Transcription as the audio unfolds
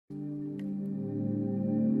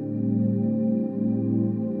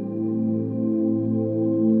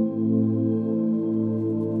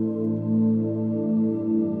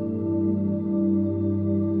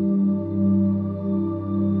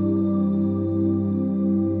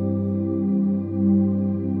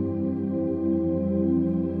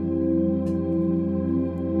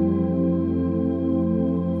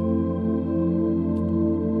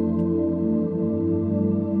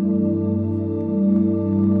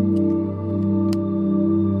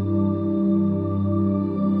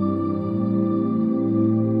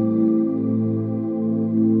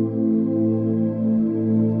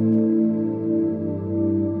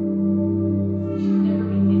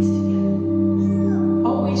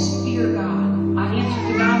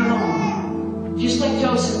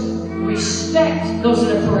those in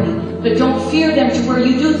authority. But don't fear them to where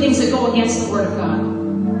you do things that go against the Word of God.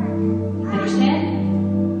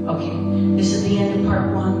 Understand? Okay. This is the end of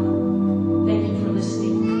part 1. Thank you for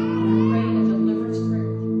listening. I'm praying a deliverance prayer.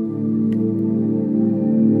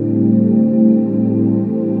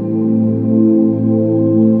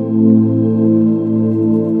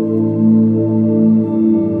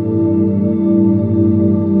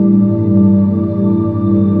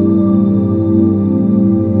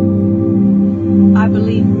 I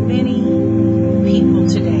believe many people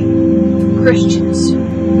today, Christians,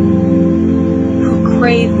 who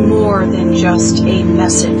crave more than just a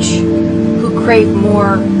message, who crave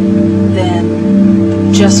more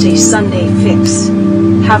than just a Sunday fix,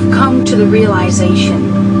 have come to the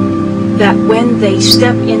realization that when they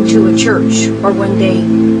step into a church or when they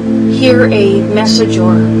hear a message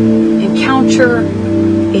or encounter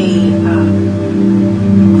a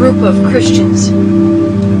group of Christians,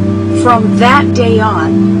 from that day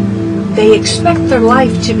on, they expect their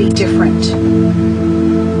life to be different.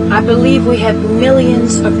 I believe we have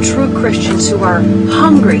millions of true Christians who are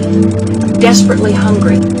hungry, desperately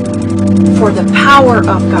hungry, for the power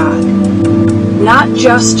of God, not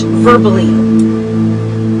just verbally,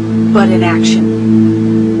 but in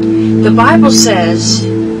action. The Bible says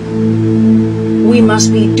we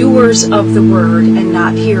must be doers of the word and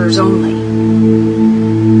not hearers only.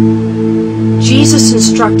 Jesus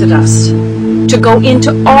instructed us to go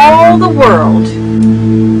into all the world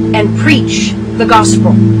and preach the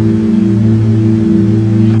gospel.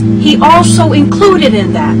 He also included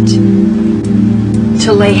in that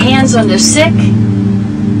to lay hands on the sick,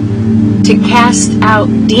 to cast out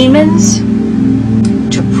demons,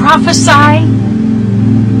 to prophesy.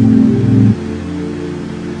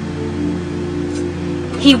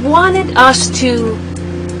 He wanted us to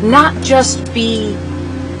not just be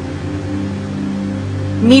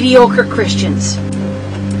mediocre Christians,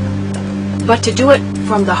 but to do it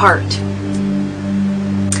from the heart.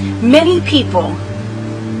 Many people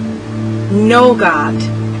know God,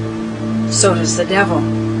 so does the devil.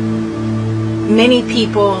 Many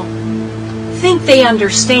people think they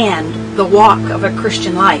understand the walk of a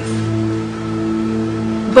Christian life.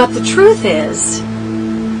 But the truth is,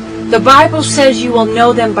 the Bible says you will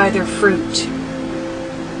know them by their fruit.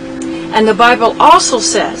 And the Bible also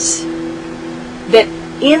says that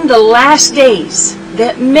in the last days,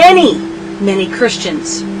 that many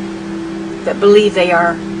Christians that believe they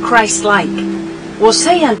are Christ-like will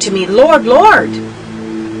say unto me, Lord, Lord,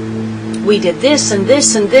 we did this and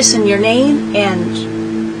this and this in your name. And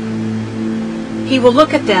He will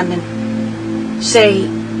look at them and say,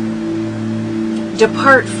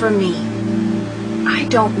 depart from me, I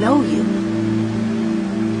don't know you.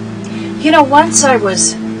 You know, once I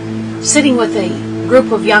was sitting with a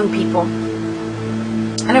group of young people,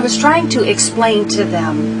 and I was trying to explain to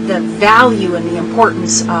them the value and the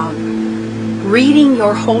importance of reading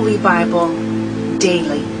your Holy Bible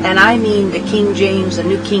daily. And I mean the King James, the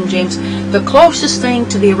New King James, the closest thing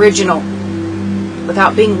to the original,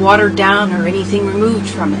 without being watered down or anything removed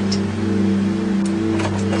from it.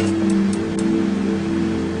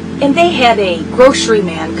 And they had a grocery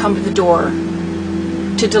man come to the door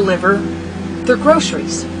to deliver their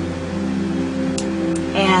groceries.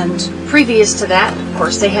 And previous to that, of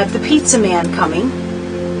course, they had the pizza man coming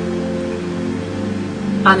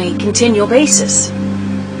on a continual basis.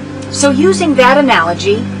 So using that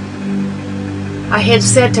analogy, I had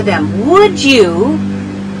said to them, would you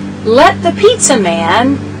let the pizza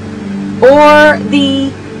man or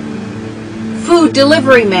the food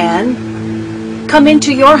delivery man come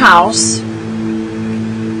into your house,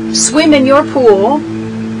 swim in your pool,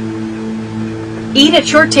 eat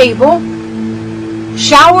at your table,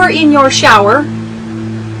 shower in your shower,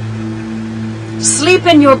 sleep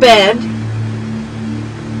in your bed,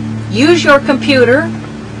 use your computer,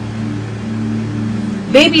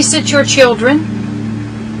 babysit your children,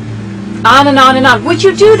 on and on and on. Would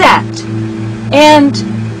you do that? And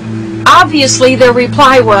obviously their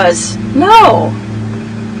reply was, no.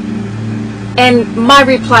 And my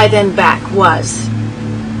reply then back was,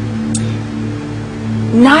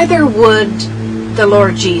 neither would the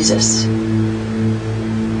Lord Jesus.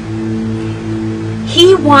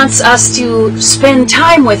 He wants us to spend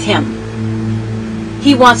time with Him.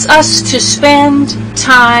 He wants us to spend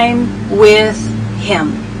time with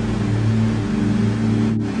Him.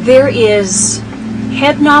 There is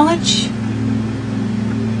head knowledge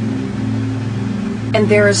and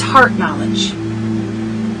there is heart knowledge.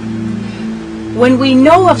 When we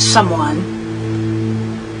know of someone,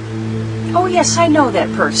 oh yes, I know that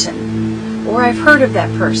person, or I've heard of that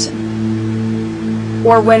person,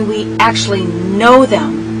 or when we actually know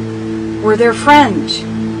them, We're their friend,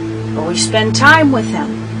 or we spend time with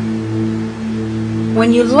them.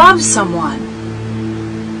 When you love someone,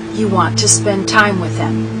 you want to spend time with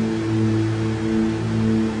them.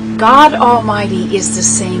 God Almighty is the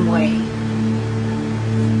same way.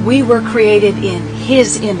 We were created in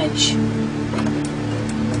His image.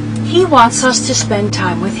 He wants us to spend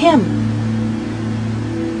time with Him.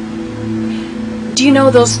 Do you know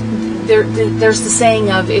there's the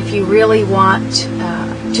saying of, if you really want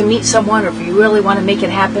to meet someone, or if you really want to make it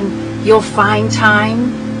happen, you'll find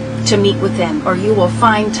time to meet with them, or you will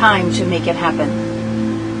find time to make it happen.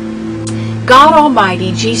 God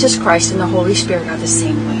Almighty, Jesus Christ, and the Holy Spirit are the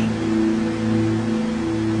same way.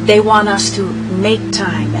 They want us to make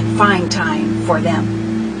time and find time for them.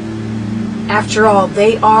 After all,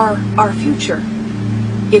 they are our future,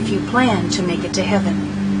 if you plan to make it to heaven.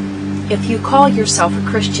 If you call yourself a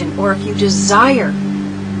Christian, or if you desire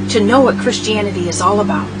to know what Christianity is all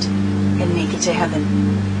about and make it to heaven.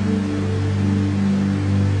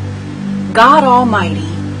 God Almighty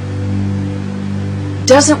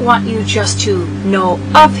doesn't want you just to know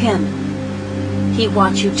of Him. He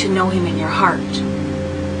wants you to know Him in your heart.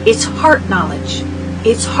 It's heart knowledge.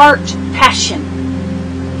 It's heart passion.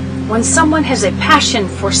 When someone has a passion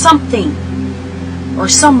for something or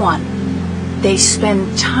someone, they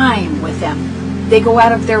spend time with them. They go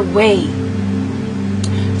out of their way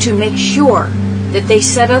to make sure that they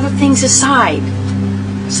set other things aside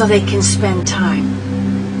so they can spend time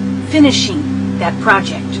finishing that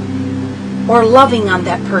project or loving on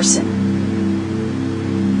that person.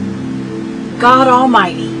 God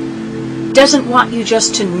Almighty doesn't want you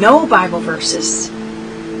just to know Bible verses.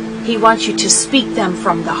 He wants you to speak them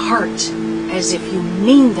from the heart as if you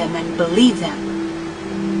mean them and believe them.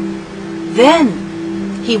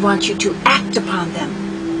 Then He wants you to act upon them.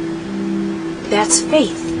 That's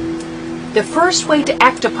faith. The first way to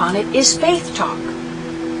act upon it is faith talk.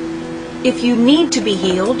 If you need to be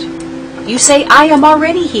healed, you say, I am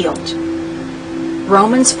already healed.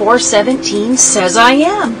 Romans 4:17 says I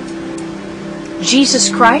am. Jesus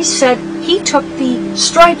Christ said He took the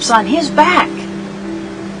stripes on His back,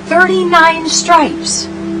 39 stripes,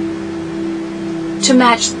 to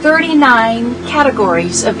match 39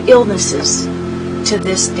 categories of illnesses to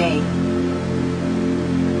this day.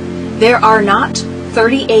 There are not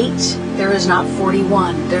 38, there is not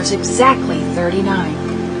 41, there's exactly 39.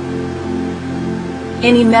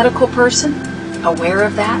 Any medical person aware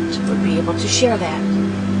of that would be able to share that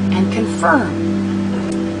and confirm.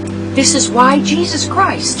 This is why Jesus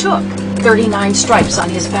Christ took 39 stripes on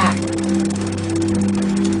His back.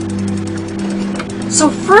 So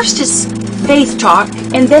first is faith talk,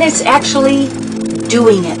 and then it's actually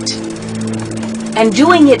doing it. And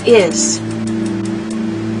doing it is,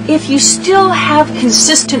 if you still have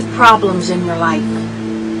consistent problems in your life,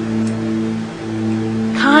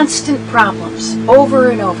 constant problems, over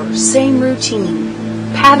and over, same routine,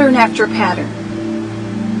 pattern after pattern,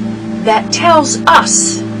 that tells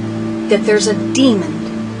us that there's a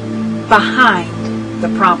demon behind the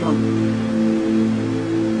problem.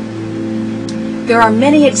 There are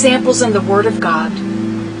many examples in the Word of God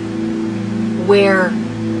where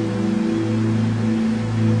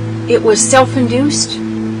it was self-induced,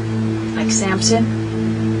 like Samson,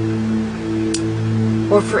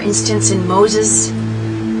 or for instance in Moses.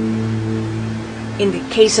 In the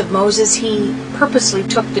case of Moses, he purposely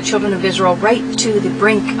took the children of Israel right to the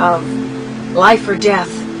brink of life or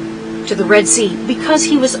death, to the Red Sea, because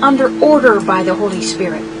he was under order by the Holy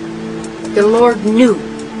Spirit. The Lord knew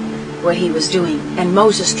what He was doing, and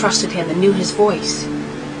Moses trusted Him and knew His voice.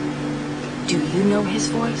 Do you know His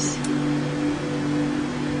voice?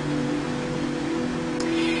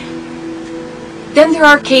 Then there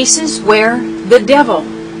are cases where the devil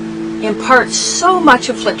imparts so much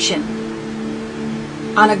affliction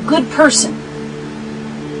on a good person.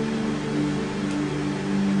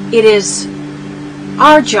 It is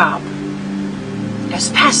our job as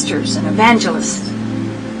pastors and evangelists,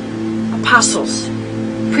 apostles,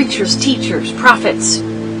 preachers, teachers, prophets,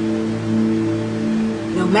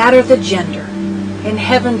 no matter the gender. In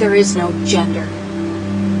heaven there is no gender.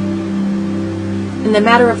 In the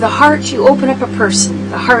matter of the heart, you open up a person.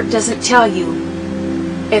 The heart doesn't tell you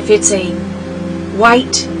if it's a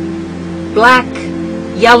white, black,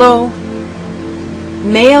 yellow,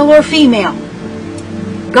 male or female.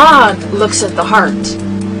 God looks at the heart.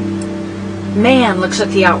 Man looks at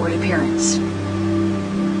the outward appearance.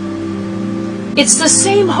 It's the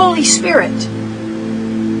same Holy Spirit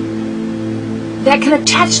that can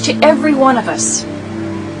attach to every one of us.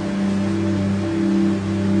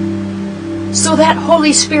 So that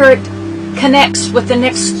Holy Spirit connects with the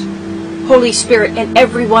next Holy Spirit in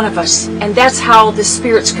every one of us. And that's how the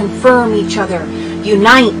spirits confirm each other,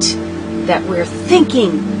 unite, that we're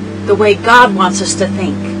thinking the way God wants us to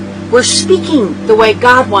think. We're speaking the way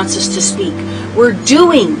God wants us to speak. We're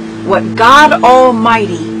doing what God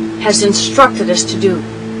Almighty has instructed us to do.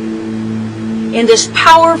 In this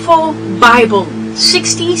powerful Bible,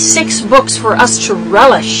 66 books for us to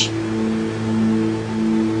relish.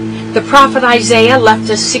 The prophet Isaiah left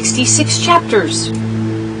us 66 chapters.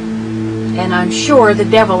 And I'm sure the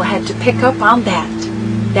devil had to pick up on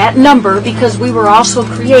that number, because we were also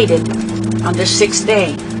created on the 6th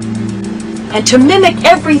day. And to mimic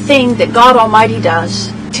everything that God Almighty does,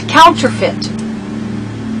 to counterfeit.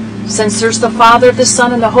 Since there's the Father, the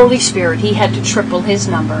Son, and the Holy Spirit, he had to triple his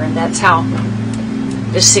number, and that's how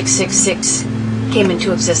the 666 came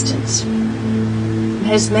into existence. It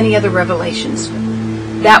has many other revelations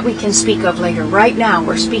that we can speak of later. Right now,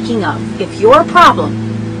 we're speaking of, if your problem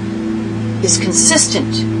is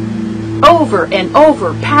consistent, over and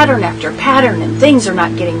over, pattern after pattern, and things are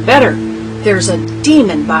not getting better, there's a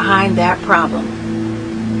demon behind that problem.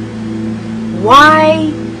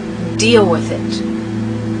 Why deal with it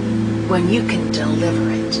when you can deliver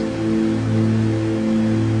it?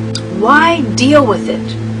 Why deal with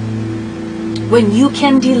it when you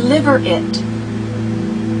can deliver it?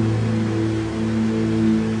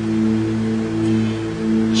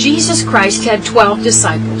 Jesus Christ had 12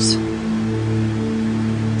 disciples.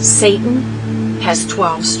 Satan has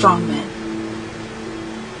 12 strong men.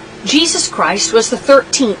 Jesus Christ was the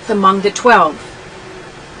 13th among the 12.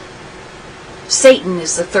 Satan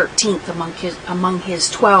is the 13th among his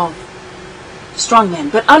 12 strong men.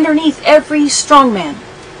 But underneath every strong man,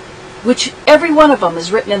 which every one of them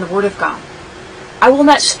is written in the Word of God, I will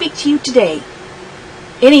not speak to you today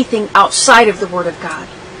anything outside of the Word of God.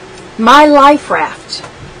 My life raft,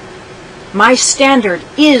 my standard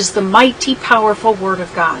is the mighty, powerful Word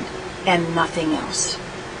of God and nothing else.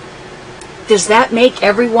 Does that make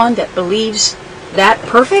everyone that believes that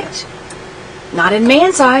perfect? Not in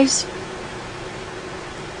man's eyes.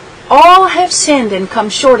 All have sinned and come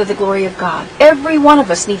short of the glory of God. Every one of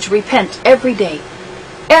us needs to repent every day.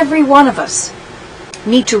 Every one of us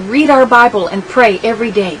need to read our Bible and pray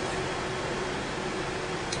every day.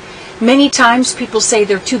 Many times people say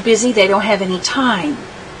they're too busy, they don't have any time.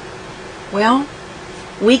 Well,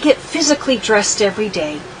 we get physically dressed every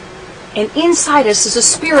day, and inside us is a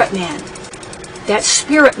spirit man. That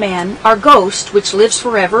spirit man, our ghost, which lives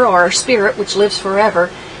forever, or our spirit, which lives forever,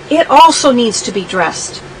 it also needs to be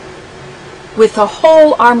dressed with the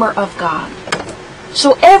whole armor of God.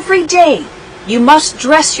 So every day, you must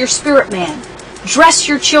dress your spirit man, dress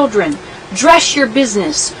your children, dress your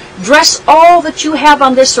business, dress all that you have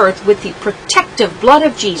on this earth with the protective blood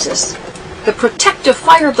of Jesus, the protective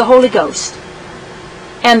fire of the Holy Ghost,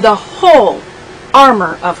 and the whole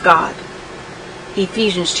armor of God.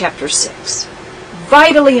 Ephesians chapter 6.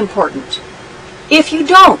 Vitally important. If you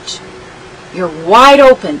don't, you're wide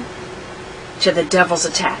open to the devil's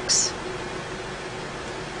attacks.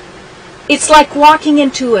 It's like walking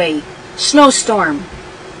into a snowstorm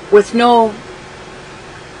with no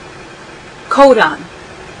coat on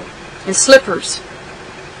and slippers,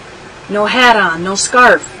 no hat on, no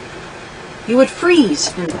scarf. You would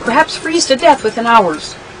freeze, and perhaps freeze to death within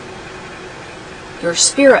hours. Your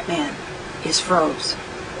spirit man is froze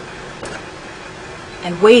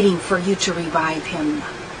and waiting for you to revive him.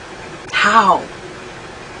 How?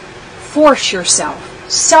 Force yourself.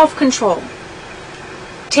 Self-control.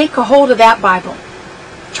 Take a hold of that Bible.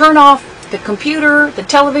 Turn off the computer, the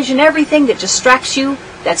television, everything that distracts you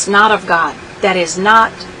that's not of God. That is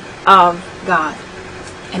not of God.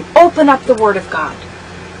 And open up the Word of God.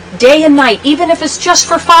 Day and night, even if it's just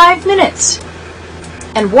for 5 minutes.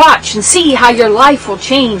 And watch and see how your life will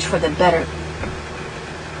change for the better.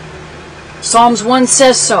 Psalms 1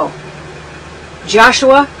 says so.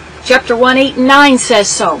 Joshua chapter 1, 8, and 9 says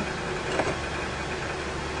so.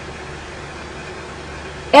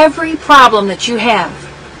 Every problem that you have,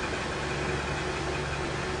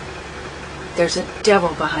 there's a devil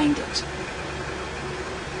behind it.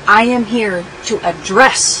 I am here to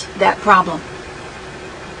address that problem.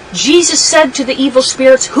 Jesus said to the evil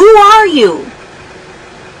spirits, "Who are you?"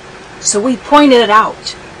 So we pointed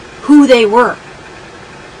out who they were.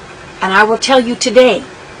 And I will tell you today,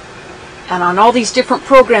 and on all these different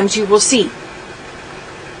programs you will see,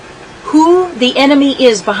 who the enemy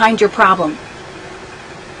is behind your problem.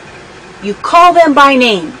 You call them by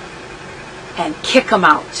name and kick them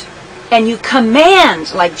out. And you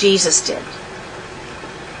command like Jesus did.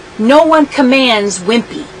 No one commands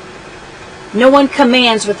wimpy. No one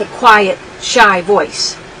commands with a quiet, shy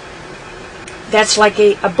voice. That's like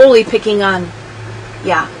a bully picking on,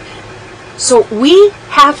 yeah. So we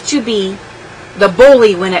have to be the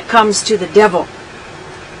bully when it comes to the devil.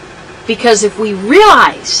 Because if we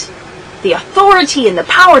realize the authority and the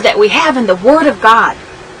power that we have in the Word of God,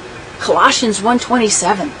 Colossians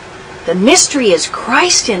 1:27, the mystery is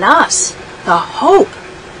Christ in us, the hope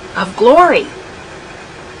of glory.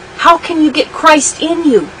 How can you get Christ in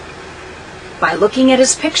you? By looking at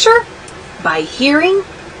His picture? By hearing?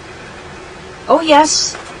 Oh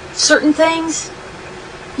yes, certain things.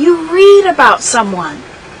 You read about someone.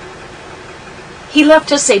 He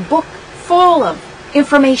left us a book full of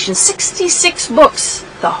information, 66 books,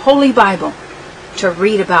 the Holy Bible, to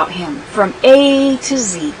read about Him from A to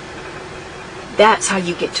Z. That's how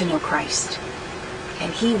you get to know Christ.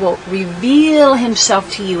 And He will reveal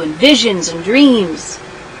Himself to you in visions and dreams,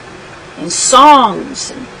 in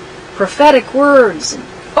songs and prophetic words. And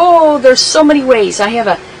oh, there's so many ways. I have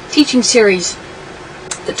a teaching series,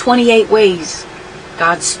 the 28 ways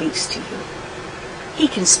God speaks to you. He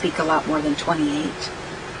can speak a lot more than 28,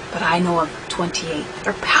 but I know of 28.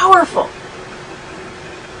 They're powerful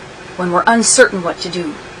when we're uncertain what to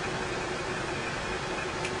do.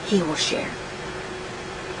 He will share.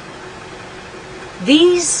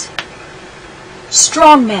 These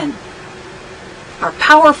strong men are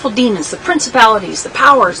powerful demons, the principalities, the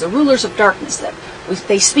powers, the rulers of darkness that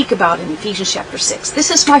they speak about in Ephesians chapter 6. This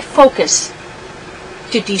is my focus,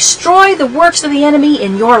 to destroy the works of the enemy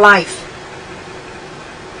in your life.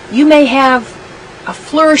 You may have a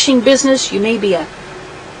flourishing business, you may be a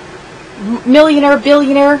millionaire,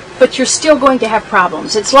 billionaire, but you're still going to have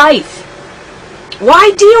problems. It's life.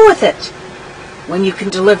 Why deal with it when you can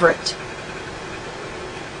deliver it?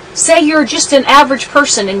 Say you're just an average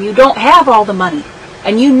person and you don't have all the money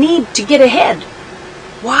and you need to get ahead.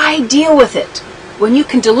 Why deal with it when you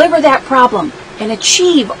can deliver that problem and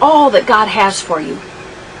achieve all that God has for you?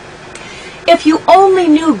 If you only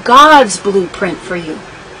knew God's blueprint for you,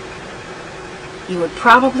 you would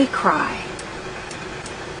probably cry.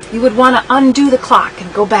 You would want to undo the clock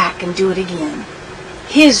and go back and do it again.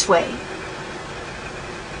 His way.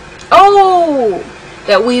 Oh,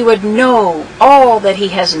 that we would know all that He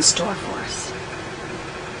has in store for us.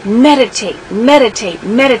 Meditate, meditate,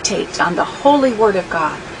 meditate on the holy Word of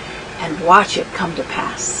God and watch it come to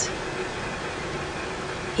pass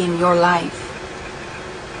in your life.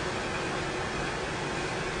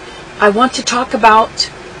 I want to talk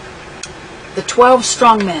about the 12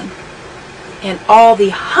 strong men and all the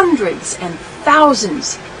hundreds and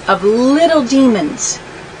thousands of little demons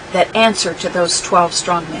that answer to those 12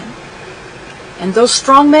 strong men. And those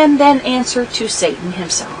strong men then answer to Satan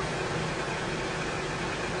himself.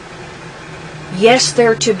 Yes,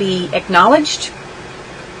 they're to be acknowledged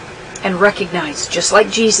and recognized, just like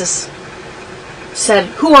Jesus said,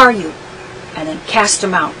 "Who are you?" and then cast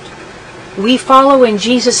them out. We follow in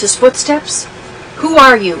Jesus' footsteps. Who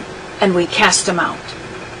are you? And we cast them out.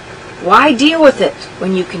 Why deal with it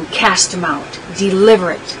when you can cast them out? Deliver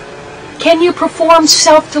it. Can you perform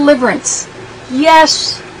self-deliverance?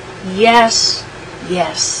 Yes, yes,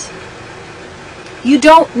 yes. You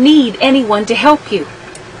don't need anyone to help you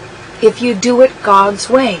if you do it God's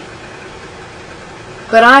way.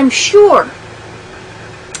 But I'm sure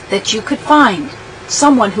that you could find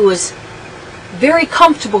someone who is very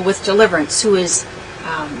comfortable with deliverance, who is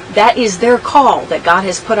that is their call that God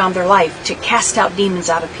has put on their life, to cast out demons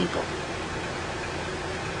out of people.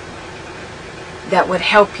 That would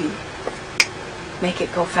help you make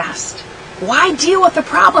it go fast. Why deal with the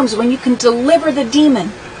problems when you can deliver the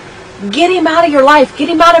demon? Get him out of your life. Get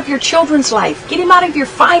him out of your children's life. Get him out of your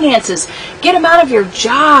finances. Get him out of your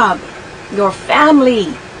job, your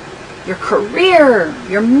family, your career,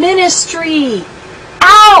 your ministry.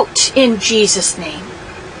 Out in Jesus' name.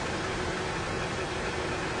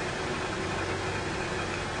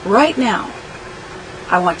 Right now,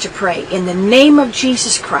 I want to pray in the name of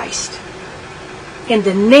Jesus Christ. In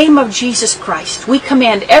the name of Jesus Christ, we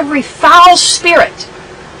command every foul spirit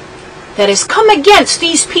that has come against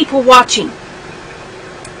these people watching.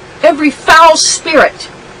 Every foul spirit,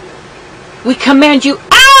 we command you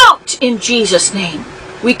out in Jesus' name.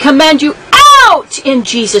 We command you out in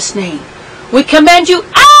Jesus' name. We command you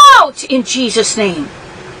out in Jesus' name.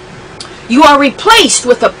 You are replaced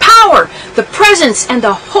with the power, the presence, and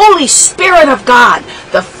the Holy Spirit of God.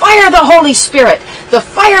 The fire of the Holy Spirit. The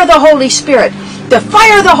fire of the Holy Spirit. The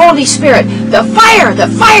fire of the Holy Spirit. The fire, the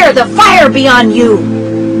fire, the fire be on you.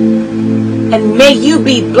 And may you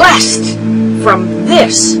be blessed from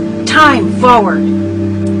this time forward.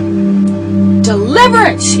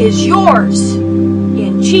 Deliverance is yours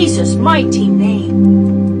in Jesus' mighty name.